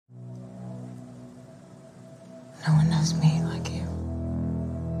No one knows me like you.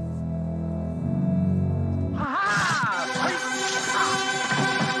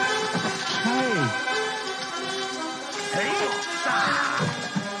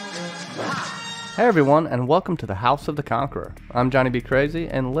 Hey everyone, and welcome to the House of the Conqueror. I'm Johnny B. Crazy,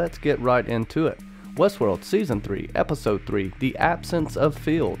 and let's get right into it. Westworld Season 3, Episode 3, The Absence of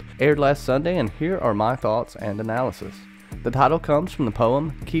Field, aired last Sunday, and here are my thoughts and analysis. The title comes from the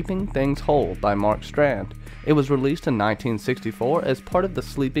poem Keeping Things Whole by Mark Strand. It was released in 1964 as part of the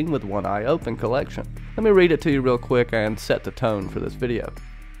Sleeping with One Eye Open collection. Let me read it to you real quick and set the tone for this video.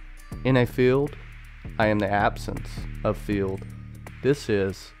 In a field, I am the absence of field. This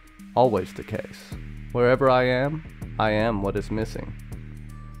is always the case. Wherever I am what is missing.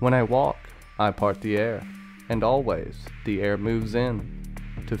 When I walk, I part the air, and always the air moves in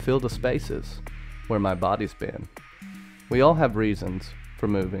to fill the spaces where my body's been. We all have reasons for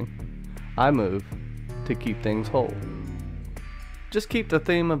moving. I move to keep things whole. Just keep the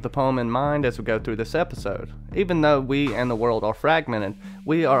theme of the poem in mind as we go through this episode. Even though we and the world are fragmented,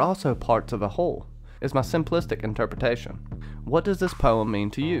 we are also parts of a whole, is my simplistic interpretation. What does this poem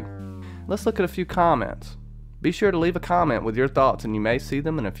mean to you? Let's look at a few comments. Be sure to leave a comment with your thoughts and you may see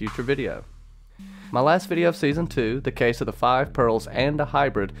them in a future video. My last video of Season 2, The Case of the 5 Pearls and a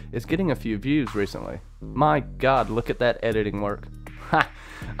Hybrid, is getting a few views recently. My god, look at that editing work. Ha!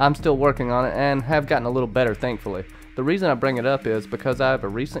 I'm still working on it and have gotten a little better, thankfully. The reason I bring it up is because I have a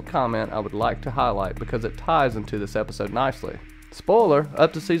recent comment I would like to highlight because it ties into this episode nicely. Spoiler,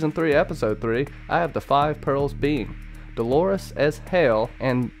 up to Season 3, Episode 3, I have the 5 Pearls being Dolores as Hale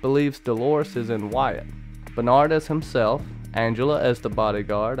and believes Dolores is in Wyatt, Bernard as himself, Angela as the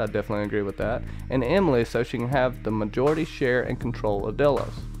bodyguard, I definitely agree with that, and Emily so she can have the majority share and control of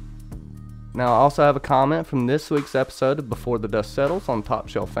Delos. Now I also have a comment from this week's episode of Before the Dust Settles on Top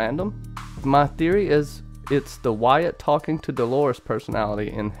Shelf Fandom. My theory is it's the Wyatt talking to Dolores personality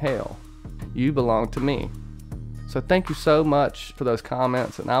in Hale. You belong to me. So thank you so much for those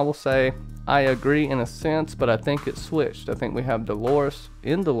comments, and I will say I agree in a sense, but I think it's switched. I think we have Dolores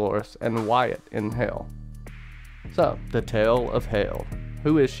in Dolores and Wyatt in Hale. So, the tale of Hale.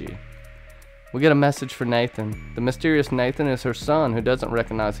 Who is she? We get a message for Nathan. The mysterious Nathan is her son who doesn't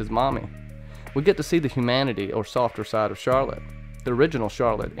recognize his mommy. We get to see the humanity or softer side of Charlotte. The original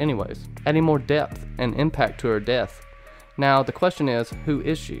Charlotte, anyways, adding more depth and impact to her death. Now, the question is, who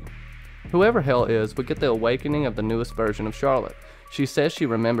is she? Whoever Hale is, we get the awakening of the newest version of Charlotte. She says she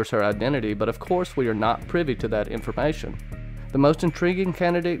remembers her identity, but of course we are not privy to that information. The most intriguing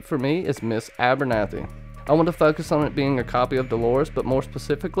candidate for me is Miss Abernathy. I want to focus on it being a copy of Dolores, but more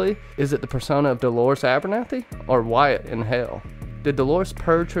specifically, is it the persona of Dolores Abernathy or Wyatt in Hale? Did Dolores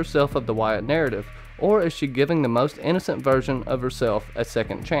purge herself of the Wyatt narrative, or is she giving the most innocent version of herself a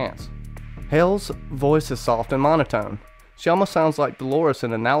second chance? Hale's voice is soft and monotone. She almost sounds like Dolores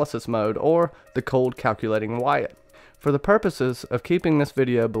in analysis mode or the cold calculating Wyatt. For the purposes of keeping this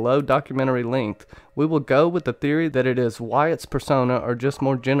video below documentary length, we will go with the theory that it is Wyatt's persona or just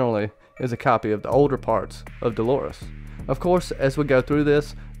more generally is a copy of the older parts of Dolores. Of course, as we go through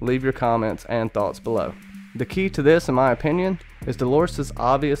this, leave your comments and thoughts below. The key to this, in my opinion, is Dolores'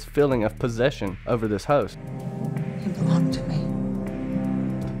 obvious feeling of possession over this host. You belong to me.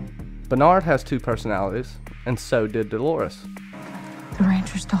 Bernard has two personalities, and so did Dolores. The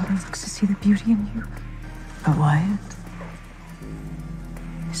rancher's daughter looks to see the beauty in you. But Wyatt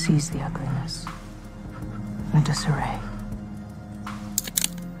sees the ugliness, the disarray.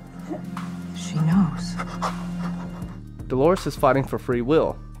 She knows. Dolores is fighting for free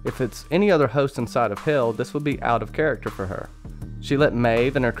will. If it's any other host inside of Hale, this would be out of character for her. She let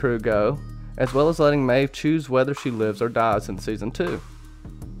Maeve and her crew go, as well as letting Maeve choose whether she lives or dies in Season 2.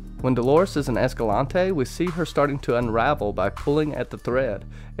 When Dolores is in Escalante, we see her starting to unravel by pulling at the thread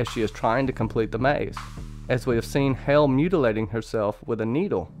as she is trying to complete the maze, as we have seen Hale mutilating herself with a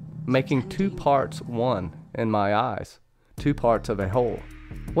needle, making two parts one in my eyes, two parts of a whole.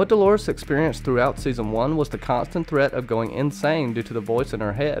 What Dolores experienced throughout Season 1 was the constant threat of going insane due to the voice in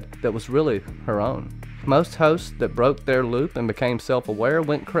her head that was really her own. Most hosts that broke their loop and became self-aware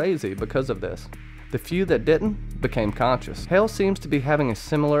went crazy because of this. The few that didn't became conscious. Hale seems to be having a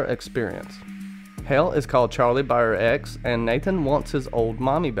similar experience. Hale is called Charlie by her ex, and Nathan wants his old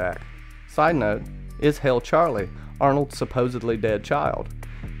mommy back. Side note, is Hale Charlie, Arnold's supposedly dead child?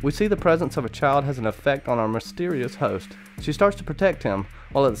 We see the presence of a child has an effect on our mysterious host. She starts to protect him,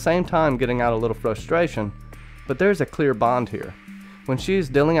 while at the same time getting out a little frustration, but there is a clear bond here. When she is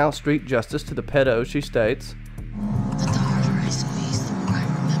dealing out street justice to the pedos, she states, "The harder I squeeze, the more I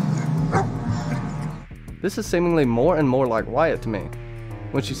remember." This is seemingly more and more like Wyatt to me.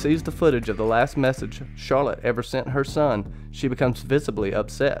 When she sees the footage of the last message Charlotte ever sent her son, she becomes visibly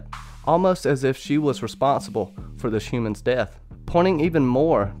upset, almost as if she was responsible for this human's death, pointing even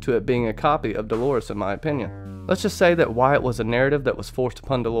more to it being a copy of Dolores in my opinion. Let's just say that Wyatt was a narrative that was forced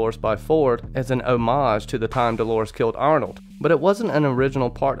upon Dolores by Ford as an homage to the time Dolores killed Arnold, but it wasn't an original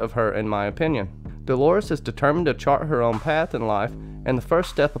part of her in my opinion. Dolores is determined to chart her own path in life, and the first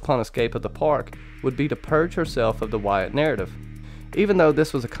step upon escape of the park would be to purge herself of the Wyatt narrative. Even though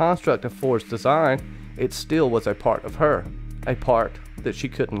this was a construct of Ford's design, it still was a part of her, a part that she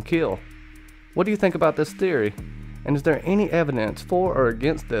couldn't kill. What do you think about this theory? And is there any evidence for or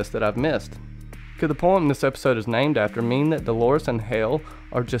against this that I've missed? Could the poem this episode is named after mean that Dolores and Hale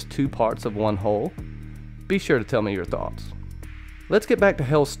are just two parts of one whole? Be sure to tell me your thoughts. Let's get back to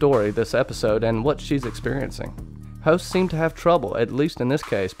Hale's story this episode and what she's experiencing. Hosts seem to have trouble, at least in this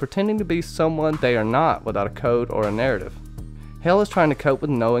case, pretending to be someone they are not without a code or a narrative. Hale is trying to cope with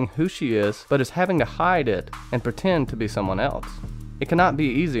knowing who she is, but is having to hide it and pretend to be someone else. It cannot be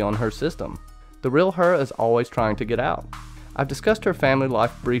easy on her system. The real her is always trying to get out. I've discussed her family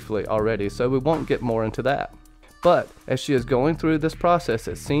life briefly already, so we won't get more into that. But as she is going through this process,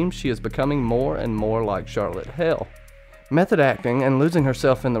 it seems she is becoming more and more like Charlotte Hale. Method acting and losing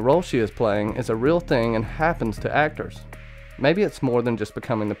herself in the role she is playing is a real thing and happens to actors. Maybe it's more than just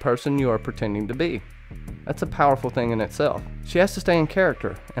becoming the person you are pretending to be. That's a powerful thing in itself. She has to stay in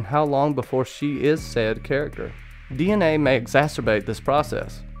character, and how long before she is said character? DNA may exacerbate this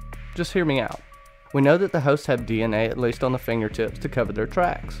process. Just hear me out. We know that the hosts have DNA at least on the fingertips to cover their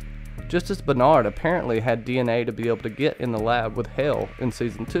tracks, just as Bernard apparently had DNA to be able to get in the lab with Hale in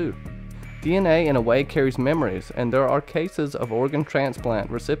Season 2. DNA in a way carries memories, and there are cases of organ transplant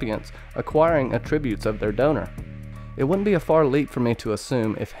recipients acquiring attributes of their donor. It wouldn't be a far leap for me to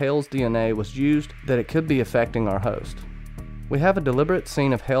assume if Hale's DNA was used that it could be affecting our host. We have a deliberate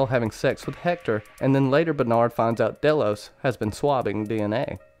scene of Hale having sex with Hector, and then later Bernard finds out Delos has been swabbing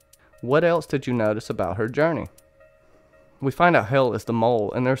DNA. What else did you notice about her journey? We find out Hale is the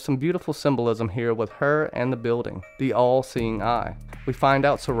mole, and there's some beautiful symbolism here with her and the building, the all-seeing eye. We find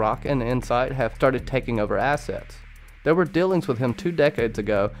out Serac and Insight have started taking over assets. There were dealings with him 2 decades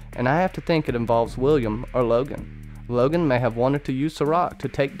ago, and I have to think it involves William or Logan. Logan may have wanted to use Serac to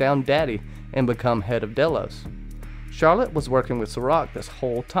take down Daddy and become head of Delos. Charlotte was working with Serac this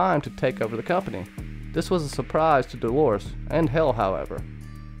whole time to take over the company. This was a surprise to Dolores and Hale, however.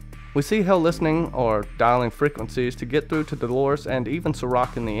 We see Hale listening or dialing frequencies to get through to Dolores and even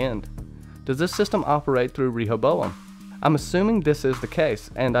Serac in the end. Does this system operate through Rehoboam? I'm assuming this is the case,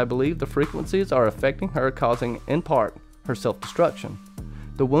 and I believe the frequencies are affecting her, causing, in part, her self-destruction.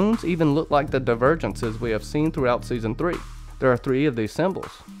 The wounds even look like the divergences we have seen throughout Season 3. There are 3 of these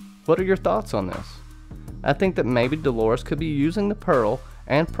symbols. What are your thoughts on this? I think that maybe Dolores could be using the Pearl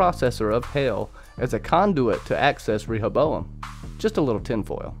and processor of Hale as a conduit to access Rehoboam. Just a little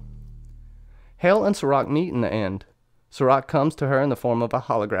tinfoil. Hale and Serac meet in the end. Serac comes to her in the form of a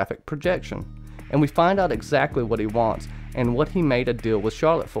holographic projection, and we find out exactly what he wants and what he made a deal with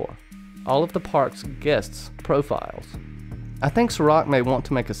Charlotte for. All of the park's guests' profiles. I think Serac may want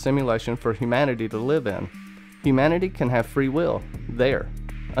to make a simulation for humanity to live in. Humanity can have free will, there,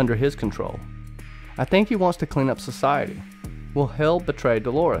 under his control. I think he wants to clean up society. Will Hale betray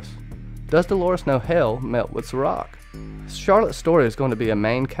Dolores? Does Dolores know Hale met with Serac? Charlotte's story is going to be a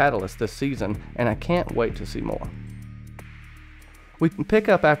main catalyst this season, and I can't wait to see more. We can pick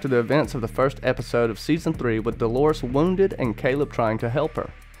up after the events of the first episode of Season 3 with Dolores wounded and Caleb trying to help her.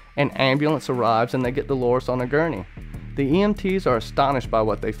 An ambulance arrives and they get Dolores on a gurney. The EMTs are astonished by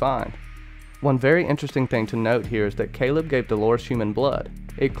what they find. One very interesting thing to note here is that Caleb gave Dolores human blood.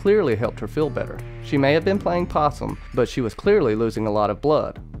 It clearly helped her feel better. She may have been playing possum, but she was clearly losing a lot of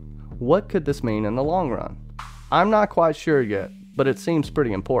blood. What could this mean in the long run? I'm not quite sure yet, but it seems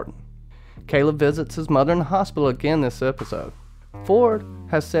pretty important. Caleb visits his mother in the hospital again this episode. Ford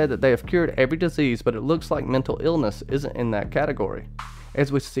has said that they have cured every disease, but it looks like mental illness isn't in that category, as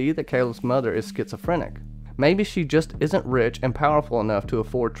we see that Caleb's mother is schizophrenic. Maybe she just isn't rich and powerful enough to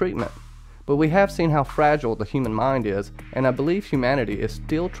afford treatment. But we have seen how fragile the human mind is, and I believe humanity is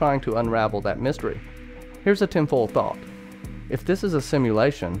still trying to unravel that mystery. Here's a tinfoil thought. If this is a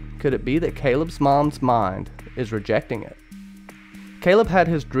simulation, could it be that Caleb's mom's mind is rejecting it? Caleb had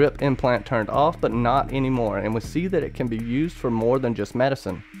his drip implant turned off, but not anymore, and we see that it can be used for more than just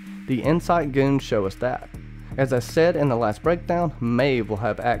medicine. The Insight goons show us that. As I said in the last breakdown, Maeve will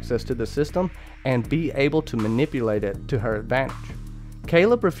have access to the system and be able to manipulate it to her advantage.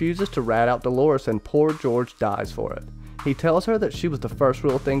 Caleb refuses to rat out Dolores and poor George dies for it. He tells her that she was the first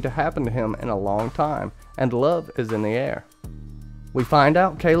real thing to happen to him in a long time, and love is in the air. We find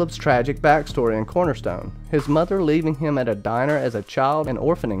out Caleb's tragic backstory in Cornerstone, his mother leaving him at a diner as a child and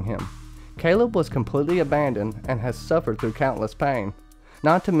orphaning him. Caleb was completely abandoned and has suffered through countless pain.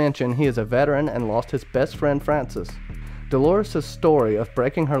 Not to mention he is a veteran and lost his best friend Francis. Dolores' story of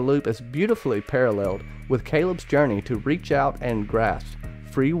breaking her loop is beautifully paralleled with Caleb's journey to reach out and grasp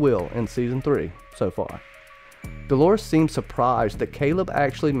free will in Season 3 so far. Dolores seems surprised that Caleb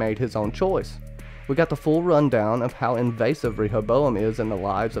actually made his own choice. We got the full rundown of how invasive Rehoboam is in the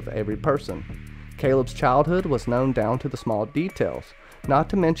lives of every person. Caleb's childhood was known down to the small details, not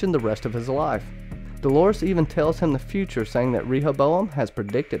to mention the rest of his life. Dolores even tells him the future, saying that Rehoboam has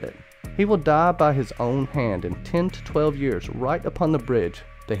predicted it. He will die by his own hand in 10 to 12 years right upon the bridge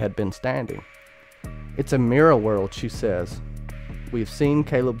they had been standing. It's a mirror world, she says. We've seen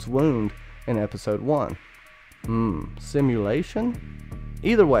Caleb's wound in episode 1. Simulation?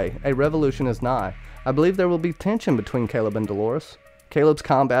 Either way, a revolution is nigh. I believe there will be tension between Caleb and Dolores. Caleb's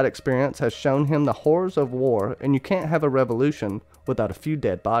combat experience has shown him the horrors of war, and you can't have a revolution without a few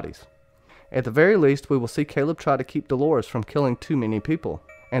dead bodies. At the very least, we will see Caleb try to keep Dolores from killing too many people.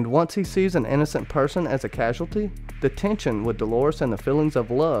 And once he sees an innocent person as a casualty, the tension with Dolores and the feelings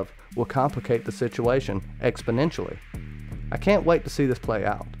of love will complicate the situation exponentially. I can't wait to see this play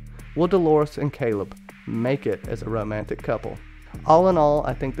out. Will Dolores and Caleb make it as a romantic couple? All in all,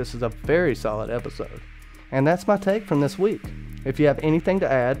 I think this is a very solid episode. And that's my take from this week. If you have anything to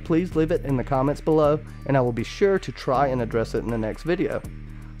add, please leave it in the comments below, and I will be sure to try and address it in the next video.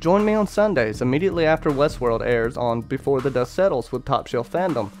 Join me on Sundays immediately after Westworld airs on Before the Dust Settles with Top Shelf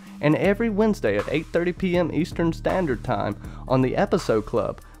Fandom, and every Wednesday at 8:30 p.m. Eastern Standard Time on the Episode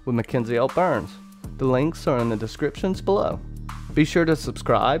Club with Mackenzie L. Burns. The links are in the descriptions below. Be sure to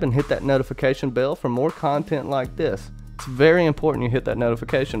subscribe and hit that notification bell for more content like this. It's very important you hit that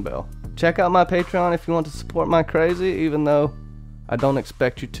notification bell. Check out my Patreon if you want to support my crazy, even though I don't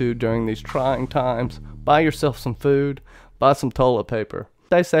expect you to during these trying times. Buy yourself some food, buy some toilet paper.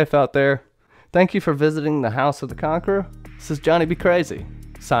 Stay safe out there. Thank you for visiting the House of the Conqueror. This is Johnny B. Crazy,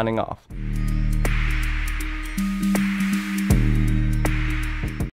 signing off.